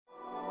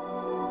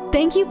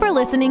Thank you for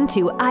listening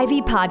to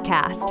Ivy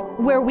Podcast,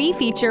 where we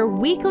feature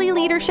weekly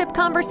leadership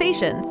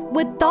conversations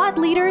with thought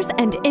leaders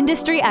and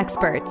industry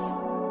experts.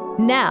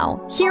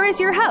 Now, here is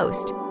your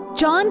host,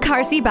 John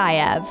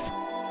Karsibayev.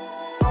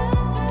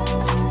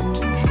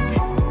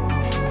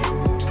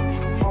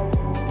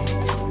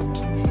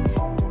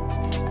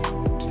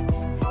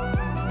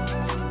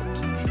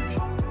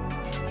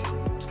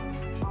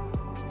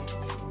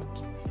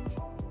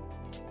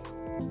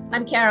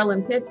 I'm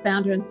Carolyn Pitt,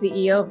 founder and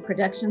CEO of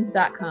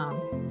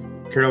Productions.com.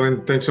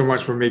 Carolyn, thanks so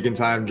much for making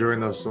time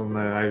joining us on the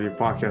Ivy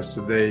Podcast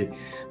today.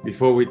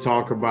 Before we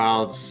talk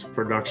about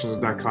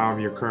Productions.com,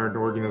 your current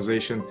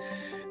organization,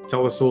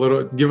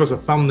 give us a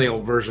thumbnail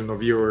version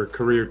of your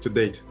career to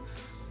date.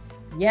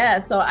 Yeah,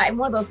 so I'm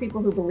one of those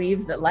people who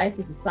believes that life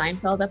is a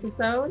Seinfeld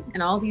episode,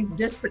 and all these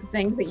disparate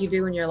things that you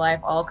do in your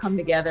life all come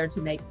together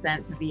to make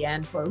sense at the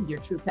end for your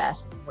true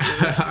passion.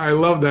 I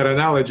love that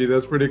analogy.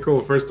 That's pretty cool.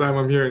 First time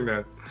I'm hearing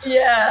that.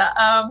 Yeah,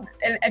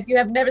 and if you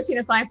have never seen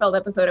a Seinfeld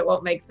episode, it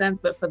won't make sense,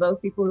 but for those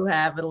people who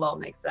have, it'll all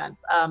make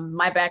sense.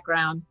 My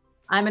background,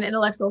 I'm an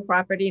intellectual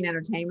property and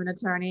entertainment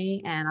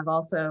attorney, and I've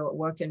also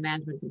worked in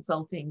management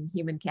consulting,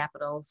 human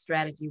capital,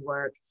 strategy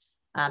work,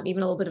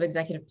 even a little bit of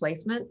executive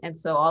placement. And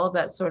so all of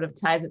that sort of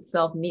ties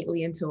itself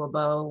neatly into a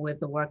bow with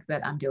the work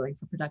that I'm doing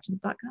for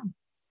Productions.com.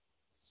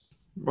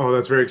 Oh,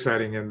 that's very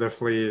exciting, and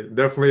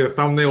definitely a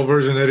thumbnail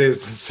version it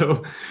is.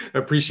 So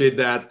appreciate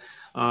that.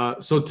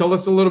 So tell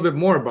us a little bit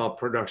more about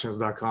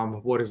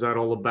Productions.com. What is that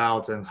all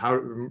about? And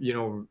how,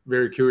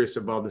 very curious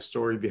about the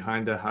story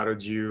behind that. How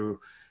did you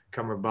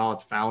come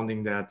about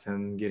founding that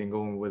and getting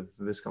going with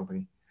this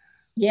company?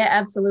 Yeah,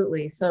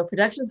 absolutely. So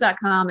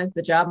Productions.com is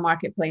the job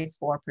marketplace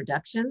for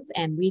productions,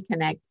 and we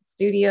connect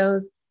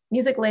studios,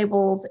 music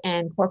labels,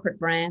 and corporate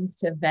brands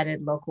to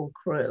vetted local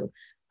crew.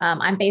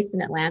 I'm based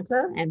in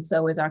Atlanta, and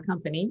so is our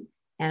company.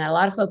 And a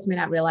lot of folks may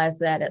not realize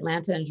that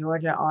Atlanta and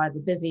Georgia are the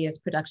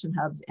busiest production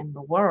hubs in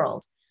the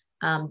world,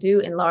 due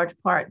in large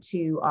part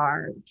to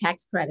our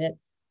tax credit.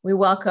 We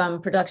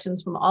welcome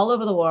productions from all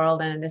over the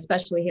world, and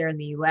especially here in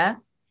the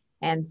US.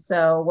 And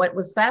so what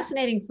was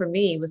fascinating for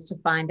me was to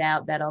find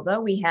out that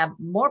although we have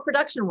more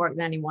production work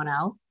than anyone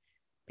else,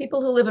 people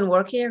who live and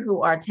work here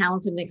who are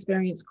talented and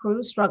experienced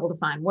crews struggle to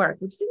find work,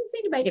 which didn't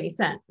seem to make any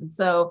sense. And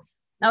so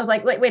I was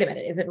like, wait a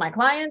minute, is it my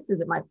clients? Is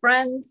it my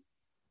friends?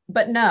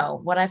 But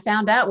no, what I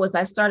found out was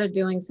I started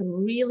doing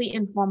some really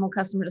informal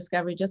customer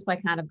discovery just by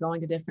kind of going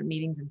to different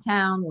meetings in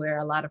town where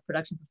a lot of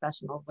production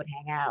professionals would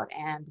hang out.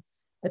 And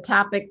the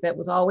topic that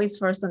was always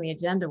first on the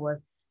agenda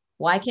was,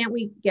 why can't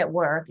we get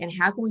work, and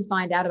how can we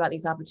find out about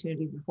these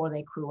opportunities before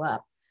they crew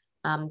up?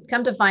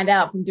 Come to find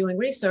out from doing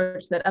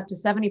research that up to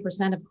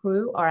 70% of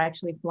crew are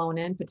actually flown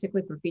in,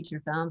 particularly for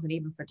feature films and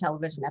even for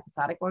television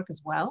episodic work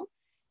as well.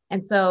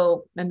 And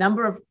so a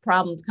number of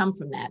problems come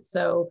from that.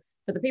 So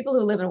for the people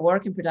who live and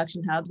work in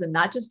production hubs, and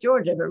not just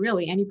Georgia, but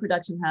really any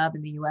production hub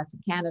in the US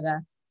and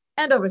Canada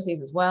and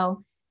overseas as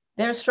well,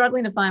 they're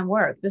struggling to find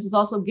work. This is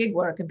also gig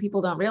work, and people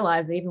don't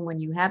realize that even when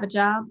you have a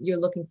job, you're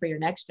looking for your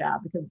next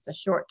job because it's a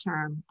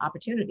short-term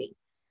opportunity.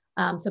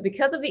 So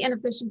because of the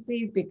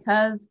inefficiencies,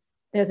 because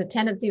there's a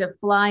tendency to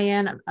fly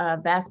in a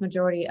vast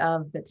majority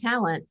of the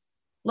talent,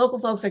 local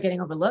folks are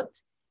getting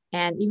overlooked.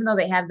 And even though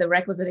they have the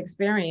requisite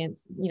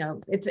experience,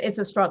 it's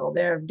a struggle.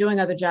 They're doing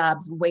other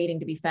jobs, waiting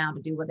to be found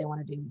to do what they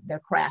want to do, their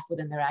craft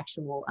within their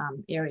actual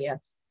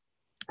area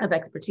of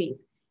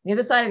expertise. The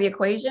other side of the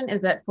equation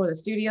is that for the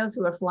studios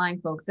who are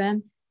flying folks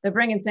in, they're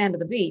bringing sand to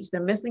the beach.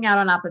 They're missing out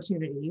on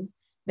opportunities.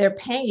 They're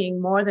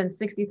paying more than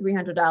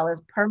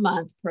 $6,300 per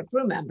month per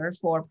crew member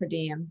for per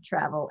diem,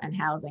 travel, and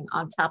housing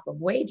on top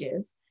of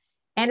wages.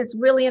 And it's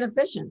really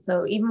inefficient.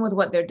 So even with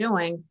what they're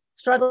doing,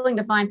 struggling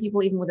to find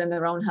people even within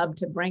their own hub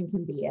to bring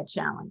can be a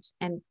challenge.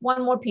 And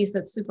one more piece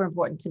that's super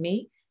important to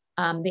me,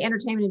 the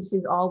entertainment industry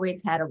has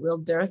always had a real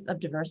dearth of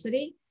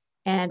diversity.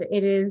 And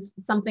it is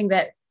something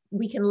that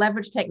we can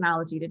leverage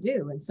technology to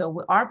do. And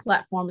so our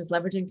platform is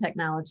leveraging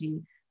technology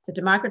to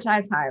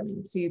democratize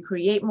hiring, to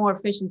create more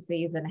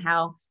efficiencies in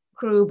how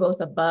crew,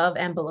 both above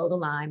and below the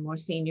line, more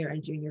senior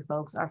and junior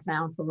folks are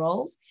found for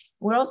roles.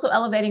 We're also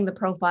elevating the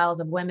profiles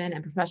of women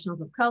and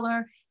professionals of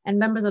color and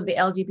members of the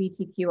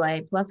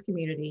LGBTQIA+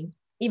 community.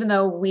 Even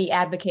though we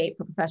advocate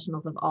for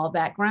professionals of all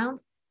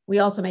backgrounds, we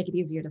also make it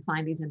easier to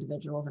find these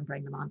individuals and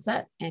bring them on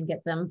set and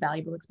get them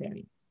valuable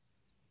experience.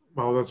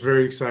 Well, that's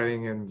very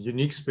exciting and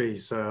unique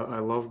space. I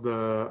love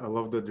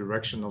the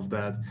direction of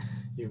that.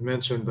 You've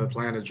mentioned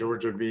Atlanta,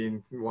 Georgia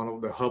being one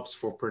of the hubs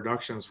for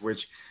productions,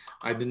 which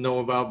I didn't know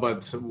about.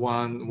 But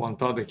one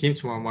thought that came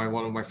to my mind,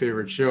 one of my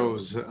favorite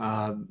shows,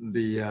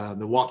 the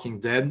Walking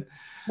Dead.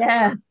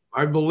 Yeah,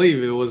 I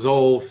believe it was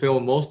all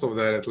filmed, most of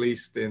that, at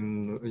least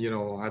in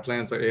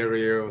Atlanta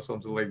area or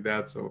something like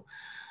that. So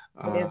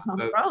it is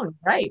homegrown,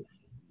 right?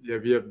 Yeah,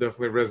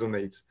 definitely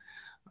resonates.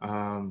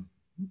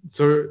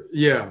 So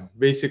yeah,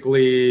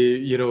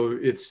 basically,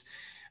 it's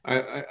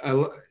I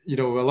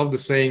love the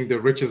saying, the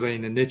riches are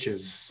in the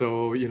niches.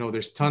 So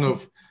there's a ton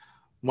of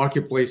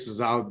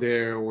marketplaces out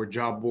there or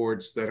job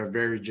boards that are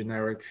very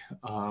generic,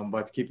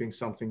 but keeping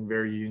something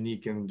very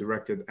unique and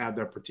directed at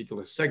that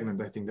particular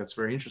segment. I think that's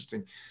very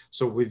interesting.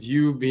 So with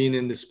you being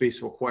in this space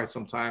for quite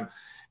some time,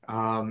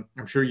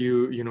 I'm sure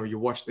you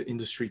watch the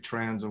industry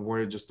trends and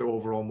where just the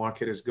overall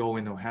market is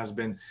going or has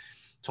been.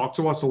 Talk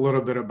to us a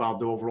little bit about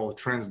the overall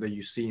trends that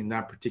you see in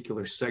that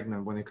particular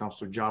segment when it comes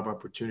to job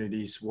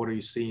opportunities. What are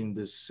you seeing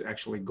this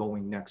actually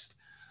going next?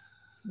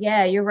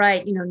 Yeah, you're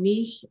right.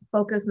 Niche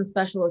focus and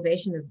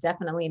specialization is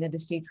definitely an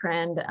industry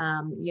trend.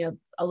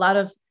 A lot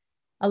of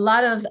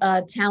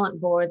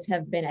talent boards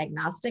have been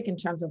agnostic in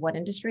terms of what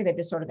industry. They've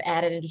just sort of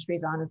added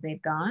industries on as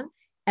they've gone.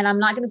 And I'm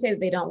not going to say that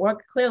they don't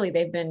work. Clearly,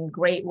 they've been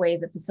great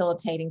ways of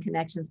facilitating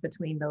connections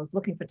between those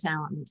looking for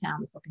talent and the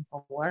talent that's looking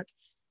for work.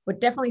 We're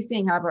definitely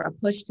seeing, however, a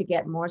push to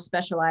get more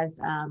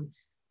specialized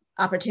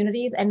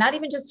opportunities, and not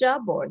even just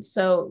job boards.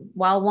 So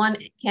while one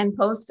can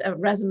post a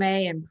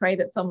resume and pray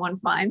that someone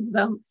finds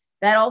them,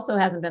 that also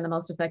hasn't been the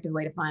most effective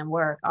way to find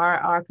work.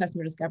 Our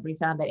customer discovery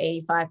found that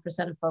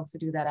 85% of folks who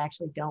do that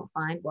actually don't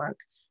find work,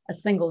 a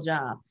single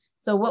job.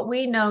 So what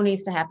we know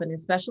needs to happen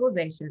is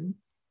specialization,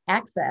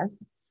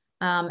 access,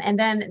 and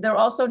then there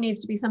also needs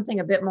to be something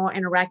a bit more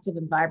interactive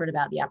and vibrant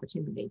about the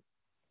opportunity.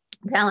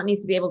 Talent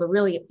needs to be able to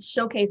really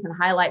showcase and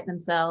highlight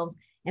themselves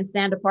and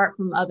stand apart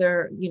from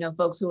other,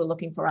 folks who are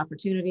looking for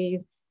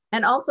opportunities,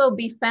 and also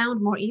be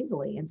found more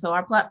easily. And so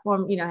our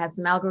platform, has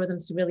some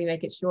algorithms to really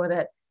make it sure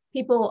that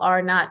people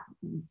are not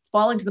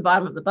falling to the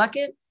bottom of the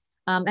bucket,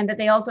 and that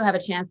they also have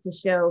a chance to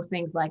show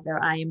things like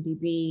their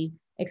IMDb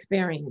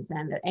experience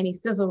and any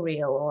sizzle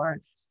reel or,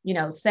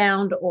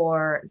 sound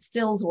or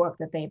stills work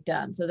that they've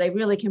done. So they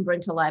really can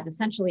bring to life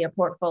essentially a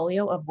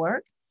portfolio of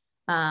work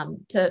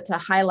to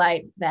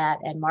highlight that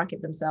and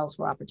market themselves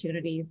for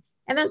opportunities.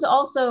 And then to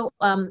also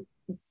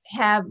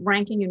have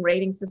ranking and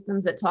rating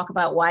systems that talk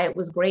about why it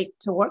was great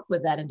to work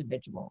with that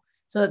individual,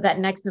 so that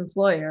next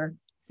employer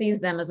sees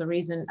that as a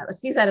reason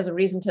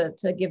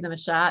to give them a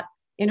shot,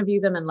 interview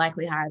them, and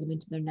likely hire them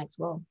into their next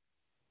role.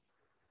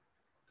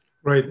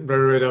 Right,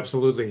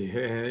 absolutely.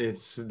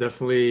 It's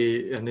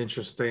definitely an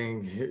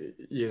interesting,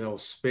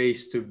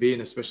 space to be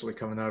in, especially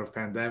coming out of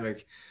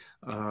pandemic,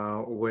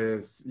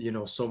 with,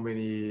 so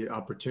many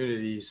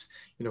opportunities.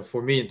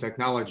 For me in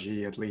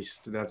technology, at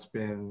least, that's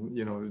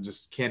been,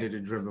 just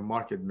candidate-driven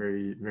market,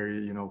 very,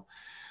 very,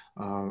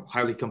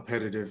 highly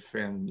competitive,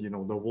 and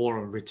the war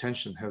on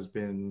retention has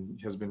been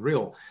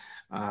real,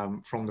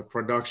 from the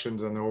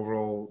productions and the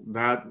overall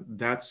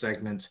that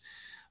segment.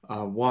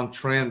 One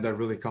trend that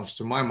really comes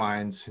to my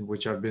mind,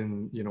 which I've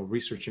been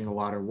researching a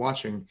lot and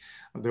watching,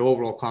 the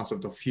overall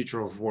concept of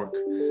future of work,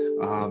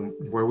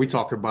 where we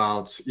talk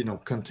about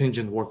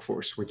contingent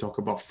workforce, we talk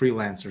about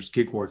freelancers,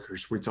 gig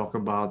workers, we talk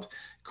about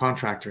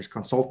contractors,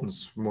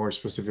 consultants, more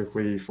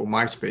specifically for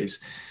my space.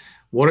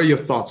 What are your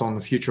thoughts on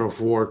the future of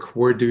work?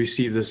 Where do you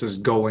see this is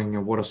going,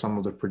 and what are some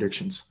of the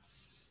predictions?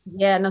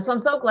 Yeah, no, so I'm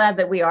so glad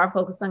that we are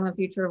focused on the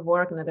future of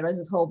work and that there is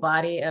this whole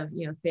body of,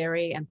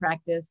 theory and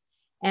practice.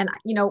 And,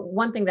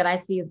 one thing that I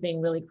see as being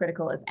really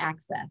critical is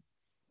access.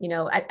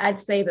 I'd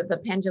say that the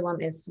pendulum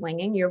is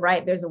swinging. You're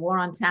right. There's a war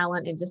on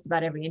talent in just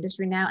about every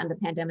industry now. And the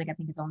pandemic, I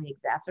think, has only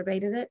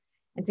exacerbated it.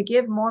 And to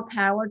give more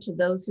power to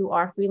those who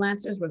are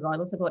freelancers,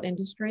 regardless of what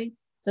industry,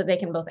 so they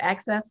can both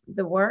access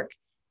the work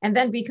and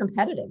then be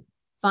competitive.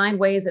 Find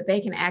ways that they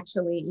can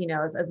actually,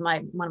 as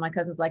one of my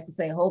cousins likes to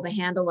say, hold the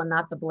handle and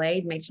not the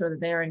blade, make sure that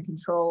they're in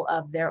control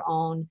of their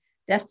own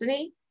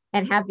destiny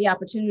and have the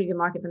opportunity to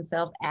market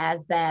themselves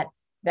as that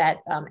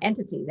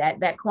entity,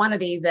 that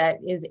quantity that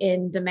is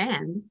in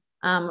demand,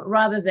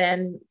 rather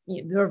than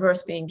the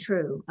reverse being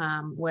true,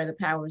 where the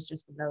power is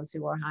just for those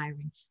who are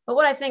hiring. But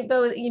what I think,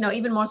 though,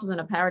 even more so than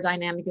a power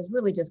dynamic, is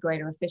really just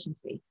greater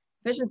efficiency.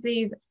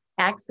 Efficiencies,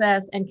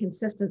 access, and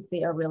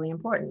consistency are really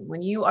important.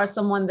 When you are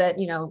someone that,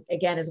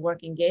 again, is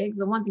working gigs,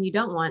 the one thing you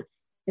don't want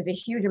is a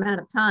huge amount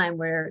of time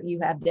where you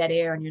have dead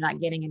air and you're not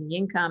getting any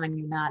income and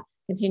you're not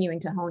continuing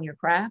to hone your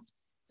craft.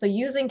 So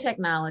using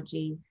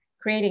technology,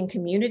 creating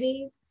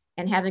communities,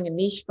 and having a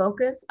niche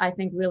focus, I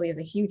think really is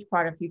a huge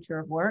part of future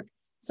of work,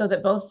 so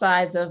that both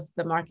sides of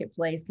the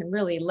marketplace can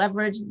really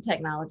leverage the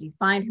technology,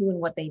 find who and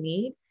what they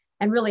need,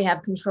 and really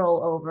have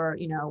control over,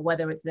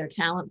 whether it's their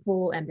talent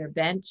pool and their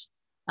bench,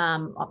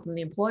 from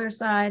the employer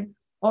side,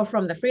 or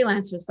from the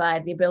freelancer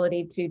side, the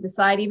ability to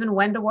decide even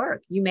when to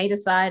work. You may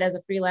decide as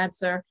a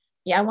freelancer,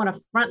 yeah, I want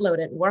to front load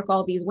it and work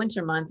all these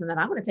winter months, and then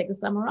I'm going to take the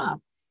summer off.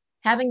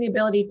 Having the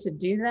ability to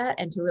do that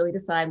and to really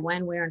decide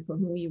when, where, and for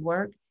whom you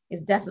work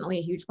is definitely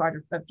a huge part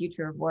of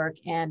future of work.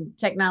 And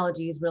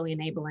technology is really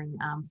enabling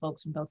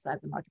folks from both sides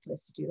of the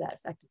marketplace to do that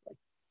effectively.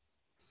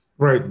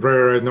 Right,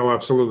 right. No,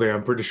 absolutely.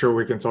 I'm pretty sure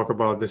we can talk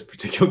about this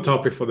particular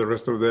topic for the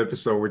rest of the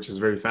episode, which is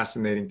very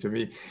fascinating to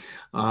me.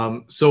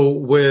 So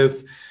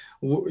with,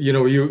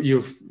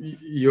 you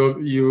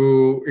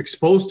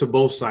exposed to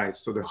both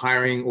sides, to the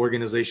hiring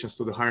organizations,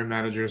 to the hiring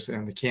managers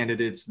and the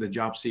candidates, the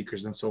job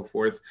seekers, and so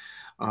forth.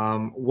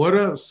 What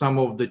are some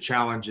of the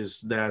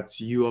challenges that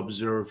you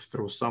observe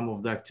through some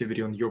of the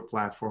activity on your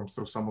platform,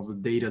 through some of the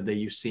data that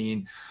you've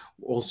seen?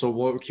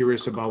 Also,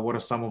 curious about what are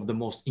some of the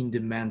most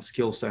in-demand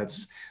skill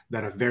sets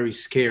that are very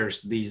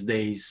scarce these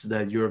days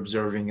that you're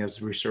observing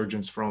as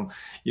resurgence from,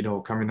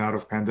 coming out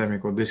of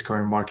pandemic or this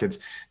current market?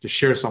 Just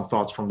share some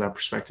thoughts from that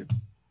perspective.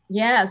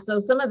 Yeah, so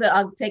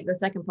I'll take the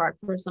second part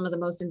first. Some of the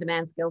most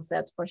in-demand skill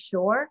sets for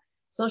sure.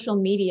 Social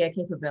media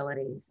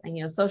capabilities,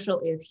 and social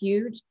is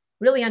huge.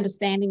 Really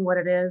understanding what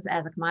it is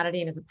as a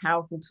commodity and as a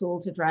powerful tool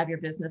to drive your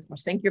business or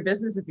sink your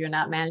business if you're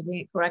not managing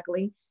it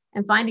correctly,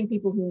 and finding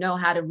people who know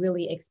how to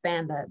really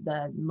expand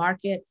the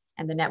market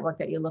and the network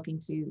that you're looking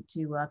to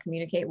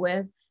communicate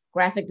with.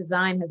 Graphic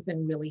design has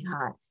been really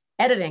hot.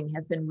 Editing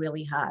has been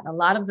really hot. A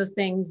lot of the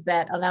things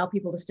that allow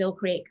people to still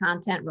create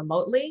content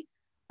remotely,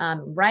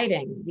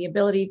 writing, the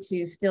ability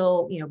to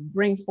still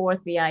bring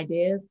forth the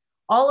ideas.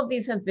 All of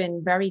these have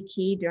been very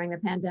key during the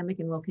pandemic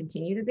and will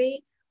continue to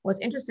be. What's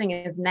interesting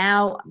is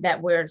now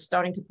that we're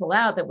starting to pull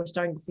out, that we're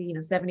starting to see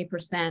 70%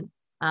 in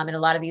a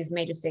lot of these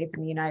major states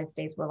in the United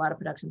States where a lot of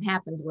production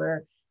happens,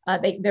 where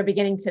they're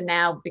beginning to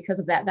now, because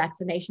of that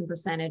vaccination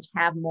percentage,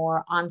 have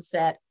more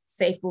on-set,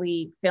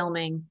 safely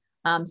filming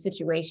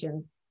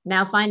situations.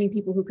 Now finding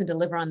people who can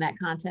deliver on that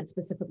content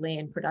specifically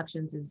in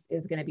productions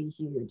is going to be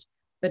huge.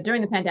 But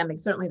during the pandemic,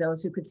 certainly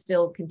those who could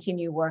still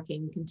continue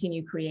working,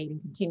 continue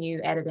creating,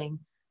 continue editing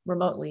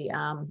remotely,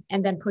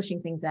 and then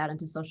pushing things out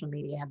into social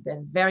media have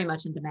been very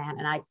much in demand.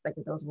 And I expect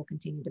that those will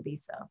continue to be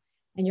so.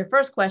 And your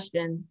first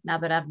question, now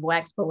that I've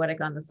waxed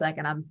poetic on the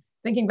second, I'm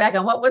thinking back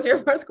on what was your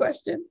first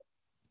question?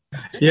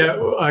 Yeah,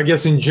 I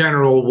guess in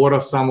general, what are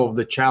some of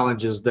the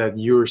challenges that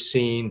you're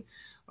seeing,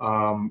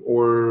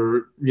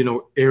 or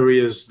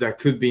areas that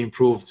could be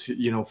improved,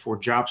 for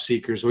job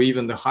seekers or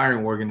even the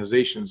hiring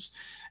organizations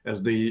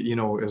as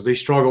they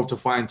struggle to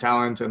find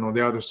talent, and on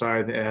the other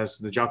side, as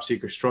the job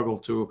seekers struggle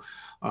to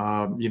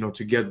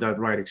get that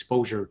right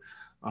exposure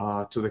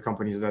to the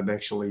companies that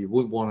actually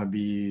would want to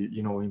be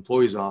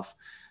employees of.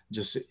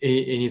 Just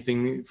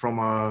anything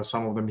from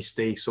some of the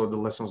mistakes or the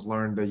lessons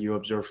learned that you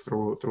observed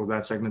through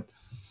that segment.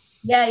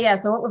 Yeah.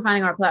 So what we're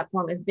finding on our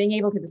platform is being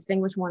able to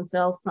distinguish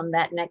oneself from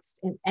that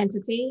next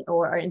entity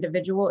or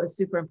individual is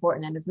super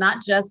important. And it's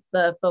not just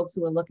the folks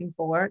who are looking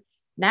for work.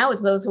 Now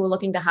it's those who are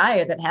looking to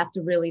hire that have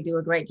to really do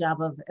a great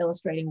job of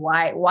illustrating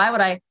why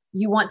would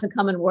you want to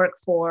come and work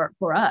for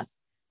us.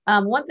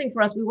 One thing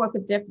for us, we work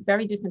with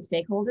very different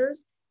stakeholders.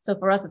 So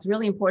for us, it's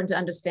really important to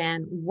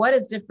understand what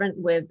is different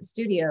with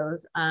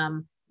studios,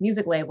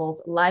 music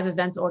labels, live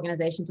events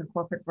organizations, and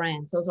corporate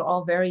brands. Those are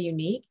all very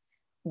unique.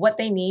 What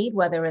they need,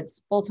 whether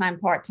it's full-time,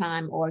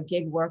 part-time, or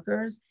gig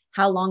workers,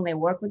 how long they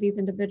work with these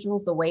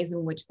individuals, the ways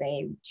in which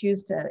they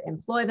choose to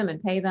employ them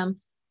and pay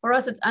them. For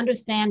us, it's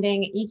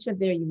understanding each of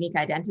their unique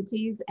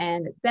identities,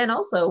 and then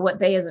also what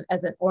they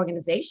as an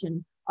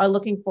organization are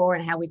looking for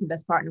and how we can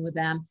best partner with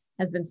them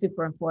has been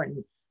super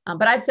important.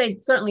 But I'd say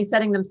certainly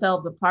setting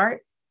themselves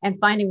apart and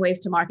finding ways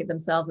to market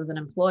themselves as an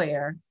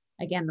employer.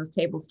 Again, those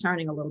tables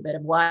turning a little bit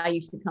of why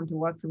you should come to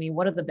work for me.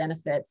 What are the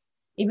benefits?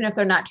 Even if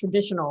they're not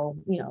traditional,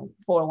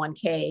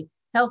 401k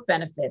health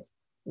benefits,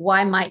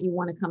 why might you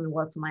want to come and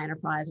work for my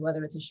enterprise,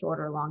 whether it's a short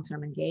or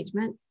long-term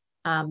engagement?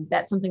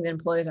 That's something that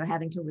employers are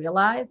having to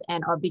realize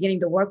and are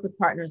beginning to work with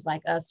partners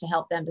like us to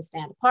help them to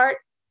stand apart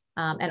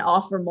and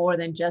offer more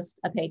than just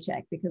a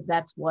paycheck, because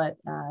that's what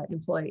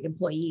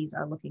employees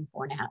are looking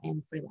for now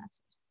and freelancers.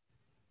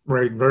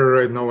 Right,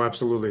 very right. No,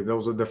 absolutely.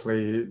 Those are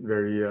definitely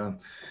very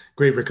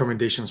great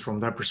recommendations from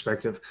that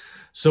perspective.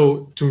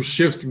 So to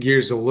shift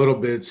gears a little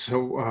bit,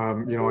 so I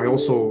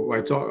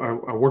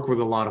work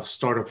with a lot of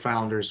startup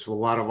founders, a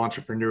lot of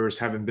entrepreneurs,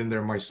 haven't been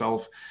there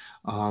myself.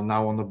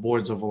 Now on the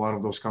boards of a lot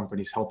of those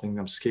companies, helping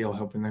them scale,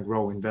 helping them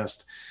grow,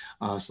 invest.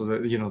 So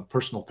that,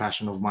 personal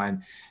passion of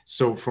mine.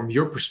 So from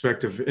your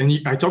perspective,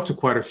 and I talked to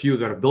quite a few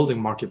that are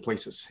building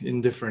marketplaces in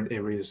different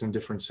areas, in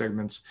different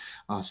segments.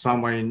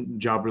 Some are in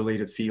job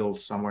related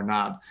fields, some are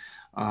not.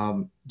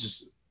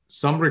 Just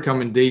some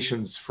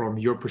recommendations from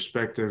your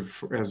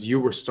perspective as you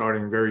were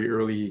starting very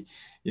early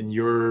in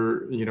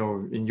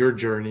your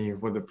journey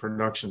with the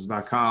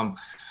productions.com.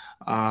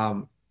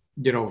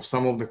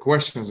 Some of the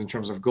questions in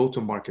terms of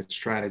go-to-market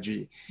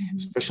strategy,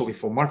 especially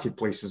for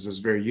marketplaces, is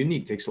very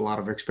unique. Takes a lot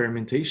of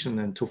experimentation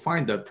and to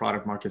find that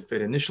product market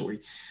fit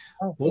initially.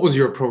 What was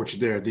your approach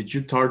there? Did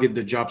you target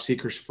the job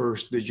seekers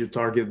first? Did you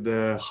target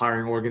the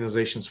hiring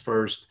organizations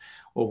first?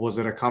 Or was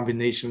it a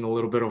combination, a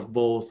little bit of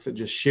both?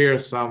 Just share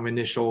some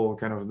initial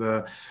kind of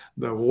the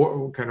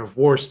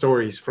war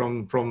stories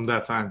from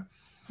that time.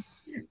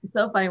 It's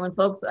so funny when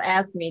folks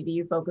ask me, do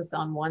you focus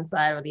on one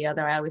side or the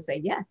other? I always say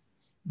yes.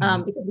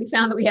 Because we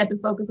found that we had to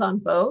focus on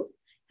both.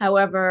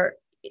 However,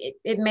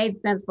 it made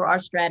sense for our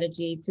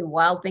strategy to,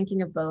 while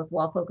thinking of both,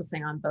 while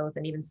focusing on both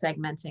and even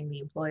segmenting the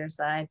employer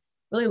side,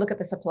 really look at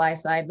the supply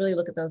side, really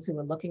look at those who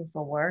are looking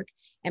for work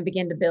and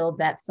begin to build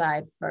that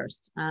side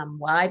first.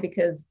 Why?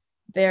 Because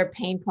their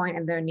pain point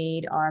and their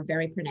need are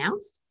very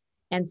pronounced.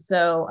 And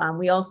so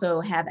we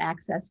also have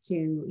access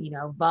to,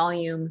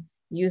 volume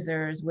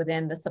users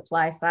within the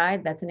supply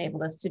side. That's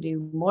enabled us to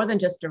do more than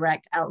just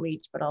direct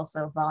outreach, but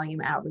also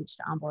volume outreach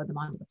to onboard them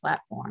onto the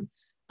platform.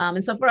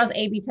 And so for us,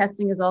 A/B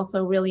testing is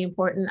also really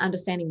important,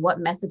 understanding what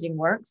messaging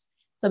works.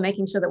 So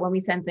making sure that when we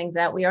send things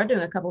out, we are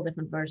doing a couple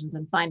different versions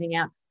and finding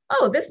out,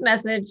 oh, this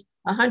message,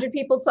 100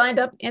 people signed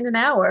up in an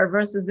hour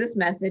versus this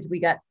message, we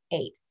got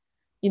 8.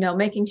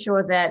 Making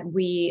sure that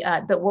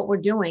that what we're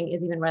doing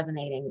is even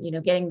resonating.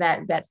 Getting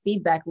that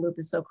feedback loop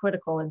is so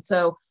critical. And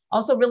so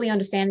also really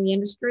understanding the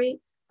industry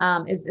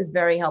is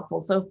very helpful.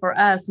 So for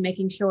us,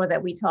 making sure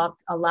that we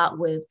talked a lot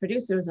with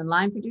producers and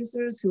line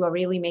producers who are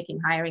really making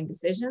hiring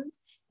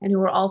decisions and who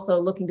are also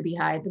looking to be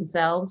hired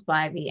themselves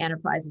by the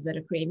enterprises that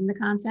are creating the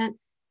content.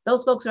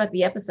 Those folks are at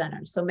the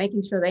epicenter. So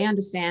making sure they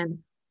understand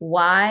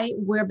why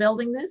we're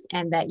building this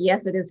and that,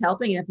 yes, it is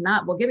helping. And if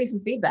not, well, give me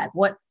some feedback.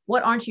 What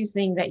aren't you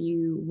seeing that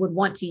you would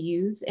want to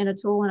use in a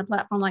tool and a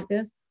platform like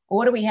this? Or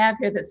what do we have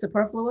here that's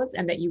superfluous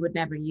and that you would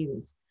never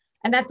use?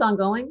 And that's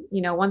ongoing.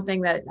 One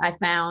thing that I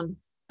found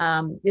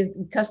is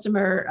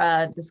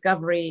customer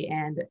discovery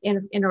and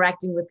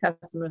interacting with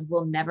customers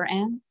will never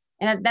end.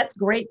 And that's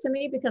great to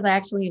me because I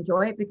actually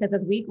enjoy it, because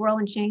as we grow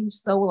and change,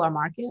 so will our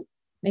market.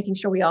 Making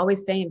sure we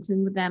always stay in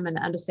tune with them and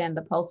understand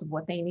the pulse of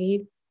what they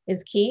need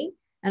is key.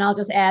 And I'll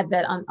just add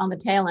that on the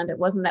tail end, it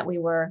wasn't that we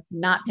were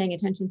not paying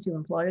attention to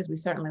employers. We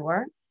certainly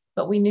were,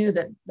 but we knew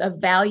that the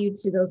value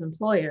to those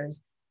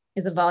employers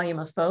is a volume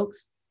of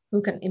folks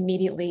who can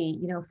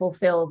immediately,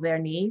 fulfill their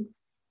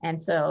needs. And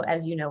so,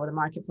 as you know, with a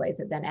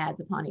marketplace, it then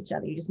adds upon each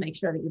other. You just make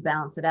sure that you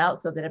balance it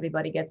out so that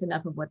everybody gets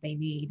enough of what they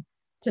need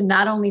to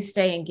not only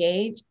stay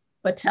engaged,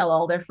 but tell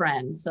all their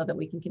friends so that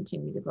we can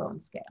continue to grow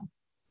and scale.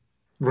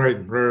 Right,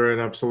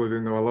 absolutely.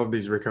 No, I love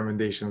these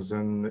recommendations,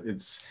 and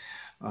it's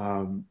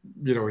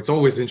it's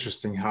always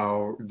interesting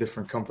how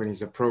different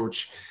companies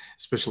approach,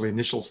 especially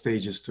initial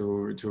stages,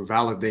 to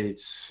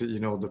validate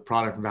the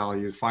product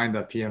value, find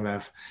that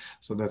PMF.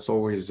 So that's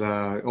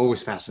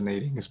always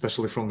fascinating,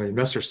 especially from the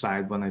investor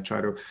side when I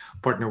try to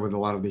partner with a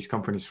lot of these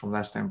companies from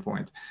that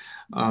standpoint.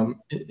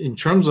 In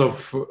terms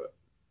of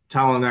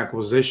talent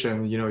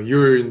acquisition,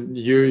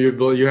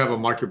 you have a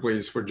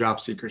marketplace for job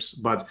seekers,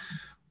 but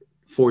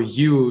for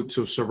you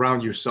to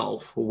surround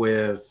yourself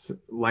with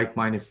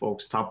like-minded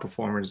folks, top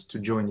performers to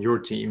join your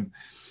team,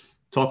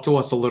 talk to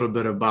us a little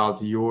bit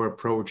about your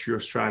approach, your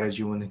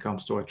strategy when it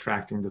comes to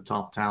attracting the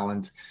top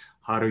talent.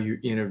 How do you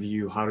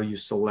interview? How do you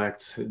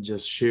select?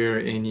 Just share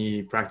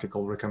any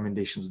practical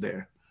recommendations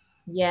there.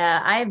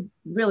 Yeah, I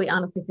really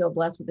honestly feel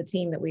blessed with the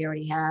team that we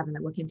already have and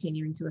that we're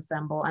continuing to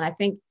assemble. And I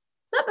think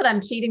it's not that I'm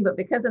cheating, but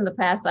because in the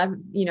past I've,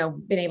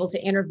 been able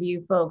to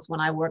interview folks when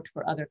I worked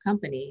for other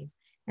companies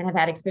and have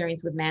had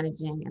experience with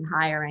managing and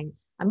hiring,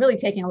 I'm really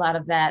taking a lot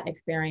of that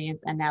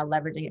experience and now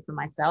leveraging it for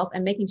myself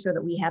and making sure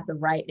that we have the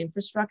right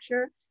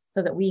infrastructure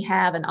so that we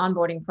have an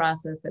onboarding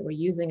process, that we're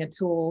using a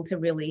tool to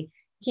really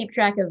keep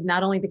track of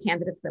not only the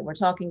candidates that we're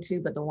talking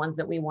to, but the ones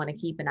that we want to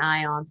keep an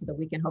eye on so that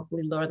we can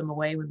hopefully lure them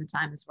away when the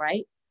time is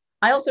right.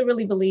 I also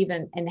really believe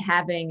in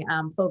having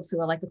folks who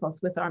I like to call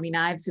Swiss Army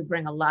knives who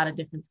bring a lot of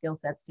different skill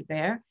sets to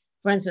bear.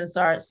 For instance,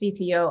 our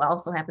CTO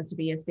also happens to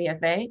be a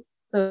CFA.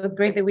 So it's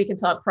great that we can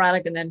talk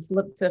product and then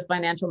flip to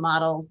financial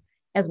models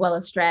as well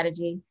as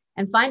strategy,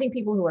 and finding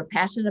people who are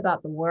passionate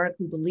about the work,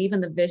 who believe in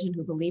the vision,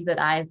 who believe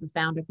that I as the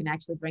founder can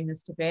actually bring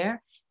this to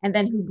bear, and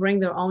then who bring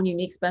their own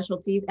unique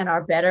specialties and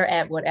are better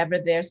at whatever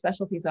their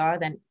specialties are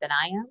than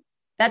I am.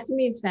 That to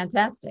me is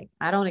fantastic.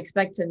 I don't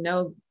expect to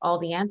know all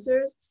the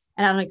answers,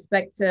 and I don't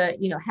expect to,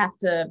 have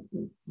to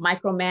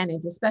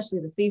micromanage,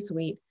 especially the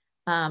C-suite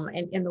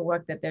in the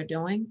work that they're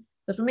doing.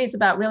 So for me, it's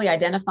about really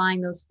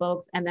identifying those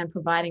folks and then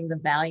providing the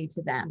value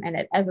to them.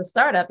 And as a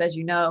startup, as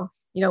you know,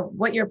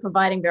 what you're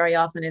providing very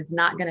often is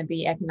not going to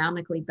be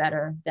economically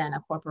better than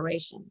a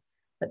corporation.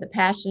 But the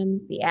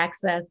passion, the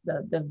access,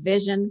 the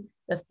vision,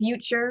 the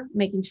future,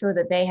 making sure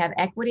that they have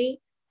equity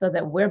so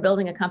that we're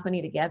building a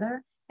company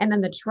together. And then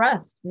the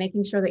trust,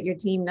 making sure that your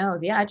team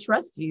knows, yeah, I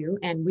trust you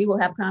and we will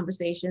have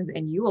conversations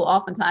and you will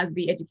oftentimes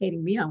be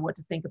educating me on what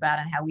to think about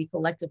and how we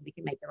collectively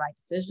can make the right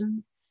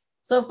decisions.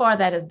 So far,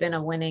 that has been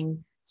a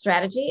winning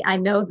strategy. I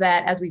know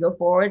that as we go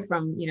forward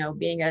from,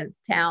 being a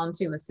town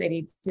to a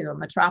city to a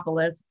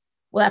metropolis,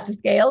 we'll have to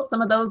scale.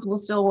 Some of those will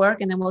still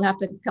work, and then we'll have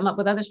to come up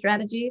with other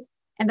strategies.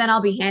 And then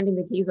I'll be handing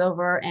the keys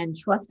over and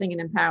trusting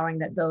and empowering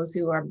that those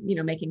who are,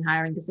 making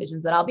hiring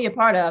decisions that I'll be a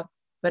part of,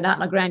 but not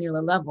on a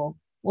granular level,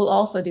 will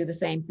also do the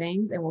same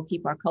things and we'll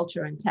keep our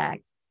culture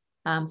intact.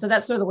 So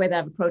that's sort of the way that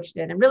I've approached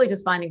it, and really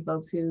just finding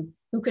folks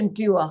who can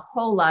do a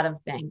whole lot of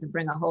things and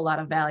bring a whole lot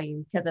of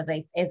value, because as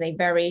a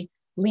very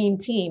lean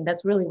team,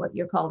 that's really what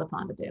you're called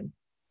upon to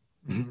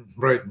do.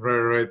 Right.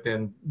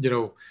 And,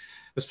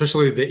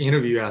 especially the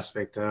interview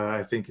aspect,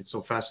 I think it's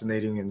so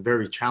fascinating and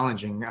very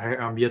challenging.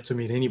 I'm yet to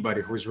meet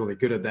anybody who's really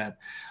good at that,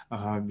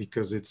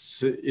 because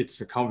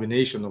it's a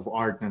combination of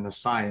art and the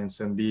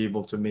science, and be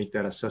able to make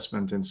that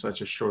assessment in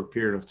such a short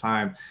period of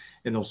time,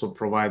 and also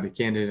provide the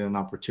candidate an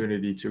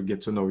opportunity to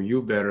get to know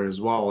you better as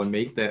well, and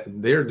make that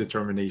their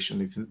determination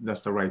if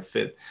that's the right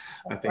fit.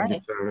 I think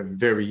It's a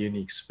very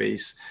unique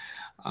space.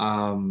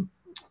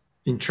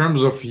 in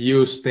terms of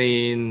you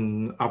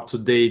staying up to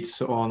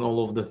date on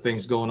all of the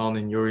things going on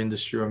in your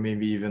industry, or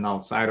maybe even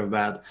outside of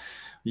that,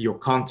 your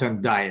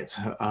content diet,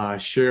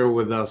 share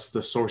with us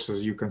the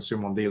sources you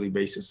consume on a daily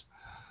basis.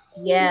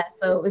 Yeah,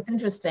 so it's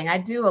interesting. I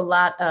do a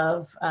lot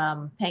of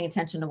paying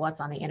attention to what's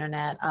on the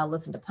internet. I'll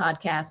listen to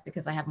podcasts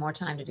because I have more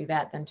time to do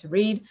that than to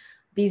read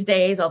these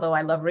days, although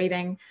I love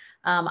reading.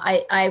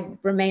 I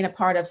remain a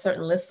part of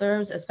certain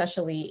listservs,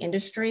 especially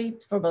industry,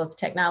 for both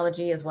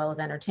technology as well as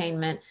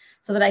entertainment,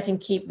 so that I can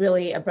keep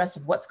really abreast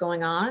of what's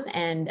going on.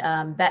 And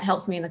that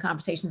helps me in the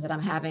conversations that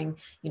I'm having,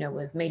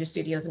 with major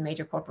studios and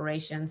major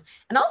corporations,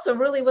 and also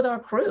really with our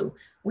crew.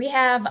 We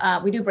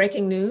do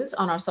breaking news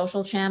on our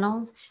social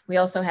channels. We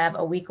also have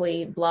a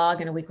weekly blog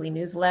and a weekly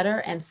newsletter.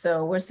 And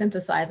so we're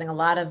synthesizing a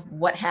lot of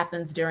what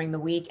happens during the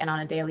week and on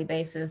a daily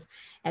basis,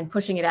 and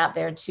pushing it out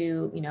there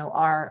to,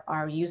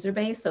 our user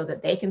base so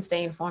that they can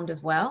stay informed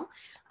as well.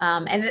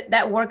 And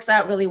that works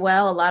out really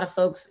well. A lot of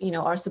folks,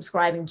 are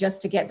subscribing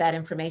just to get that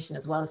information,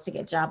 as well as to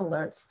get job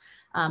alerts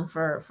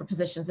for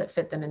positions that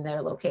fit them in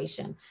their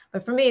location.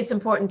 But for me, it's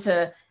important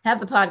to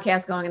have the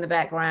podcast going in the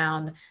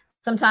background.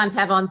 Sometimes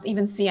have on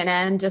even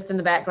CNN just in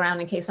the background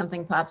in case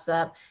something pops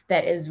up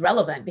that is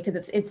relevant, because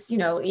it's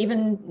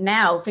even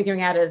now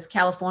figuring out, as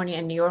California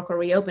and New York are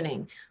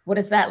reopening, what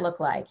does that look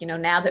like?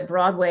 Now that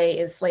Broadway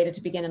is slated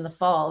to begin in the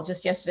fall,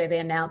 just yesterday they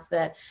announced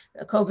that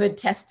COVID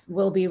tests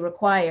will be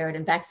required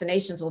and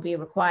vaccinations will be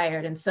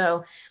required. And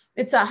so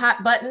it's a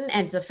hot button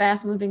and it's a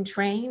fast moving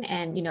train.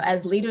 And,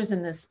 as leaders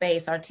in this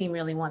space, our team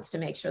really wants to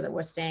make sure that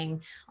we're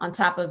staying on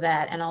top of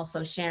that, and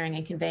also sharing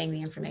and conveying the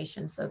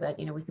information so that,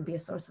 we can be a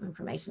source of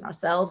information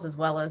ourselves, as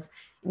well as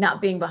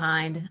not being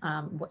behind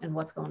in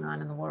what's going on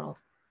in the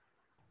world.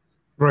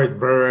 Right,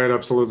 right,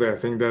 absolutely. I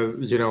think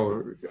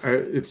that,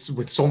 it's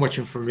with so much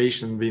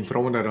information being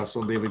thrown at us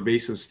on a daily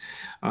basis,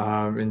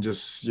 and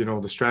just,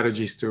 the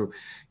strategies to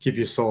keep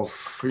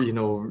yourself,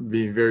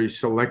 be very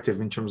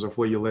selective in terms of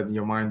what you let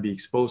your mind be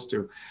exposed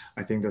to.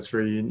 I think that's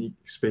very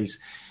unique space.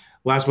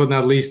 Last but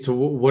not least,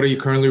 what are you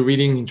currently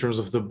reading in terms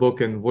of the book,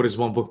 and what is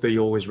one book that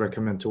you always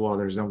recommend to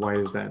others, and why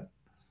is that?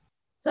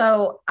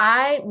 So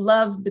I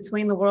love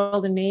Between the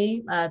World and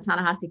Me,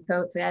 Ta-Nehisi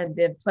Coates. I had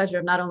the pleasure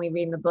of not only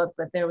reading the book,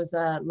 but there was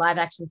a live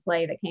action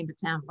play that came to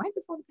town right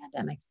before the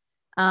pandemic.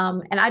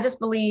 And I just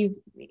believe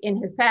in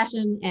his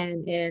passion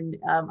and in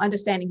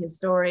understanding his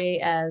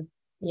story as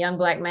a young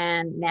Black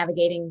man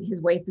navigating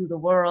his way through the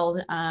world.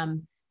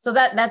 So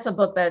that's a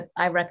book that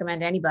I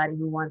recommend to anybody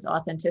who wants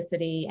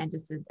authenticity and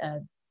just a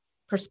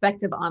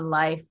perspective on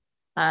life.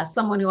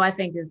 Someone who I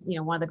think is,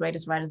 one of the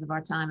greatest writers of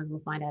our time, as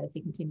we'll find out as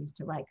he continues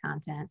to write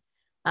content.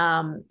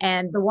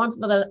 And The Warmth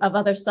of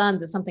Other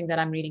Suns is something that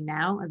I'm reading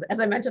now. As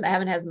I mentioned, I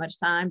haven't had as much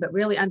time, but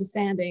really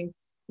understanding,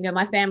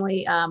 my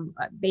family,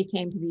 they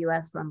came to the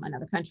US from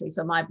another country.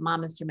 So my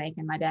mom is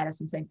Jamaican, my dad is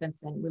from St.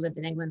 Vincent. We lived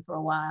in England for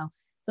a while.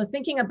 So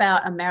thinking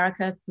about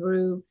America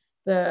through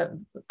the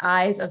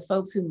eyes of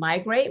folks who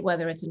migrate,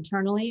 whether it's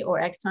internally or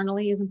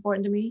externally, is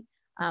important to me.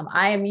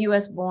 I am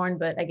US born,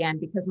 but again,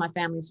 because my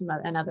family's from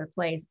another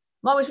place,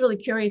 I'm always really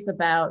curious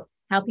about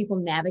how people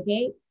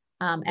navigate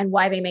and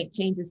why they make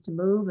changes to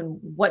move, and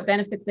what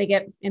benefits they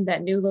get in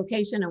that new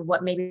location, and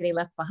what maybe they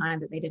left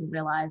behind that they didn't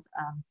realize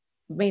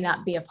may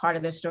not be a part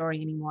of their story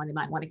anymore, and they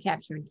might want to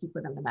capture and keep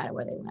with them no matter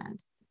where they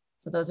land.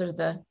 So those are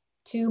the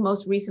two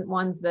most recent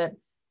ones that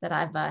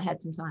I've had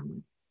some time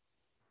with.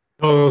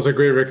 Oh, those are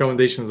great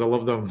recommendations. I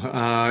love them.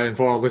 And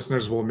for our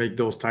listeners, we'll make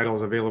those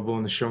titles available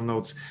in the show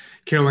notes.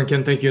 Carolyn,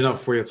 can't thank you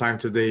enough for your time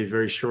today.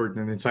 Very short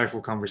and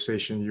insightful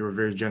conversation. You were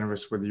very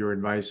generous with your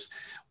advice.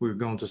 We're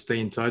going to stay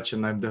in touch,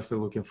 and I'm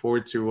definitely looking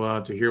forward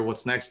to hear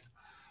what's next.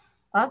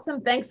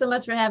 Awesome. Thanks so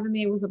much for having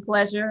me. It was a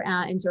pleasure.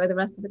 Enjoy the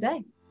rest of the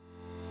day.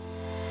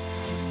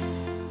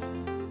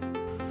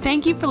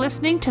 Thank you for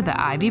listening to the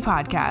Ivy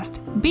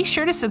Podcast. Be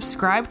sure to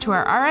subscribe to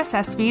our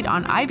RSS feed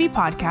on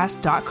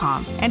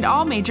ivypodcast.com and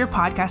all major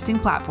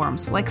podcasting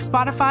platforms like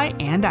Spotify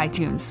and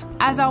iTunes.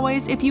 As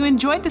always, if you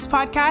enjoyed this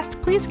podcast,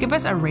 please give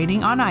us a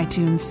rating on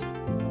iTunes.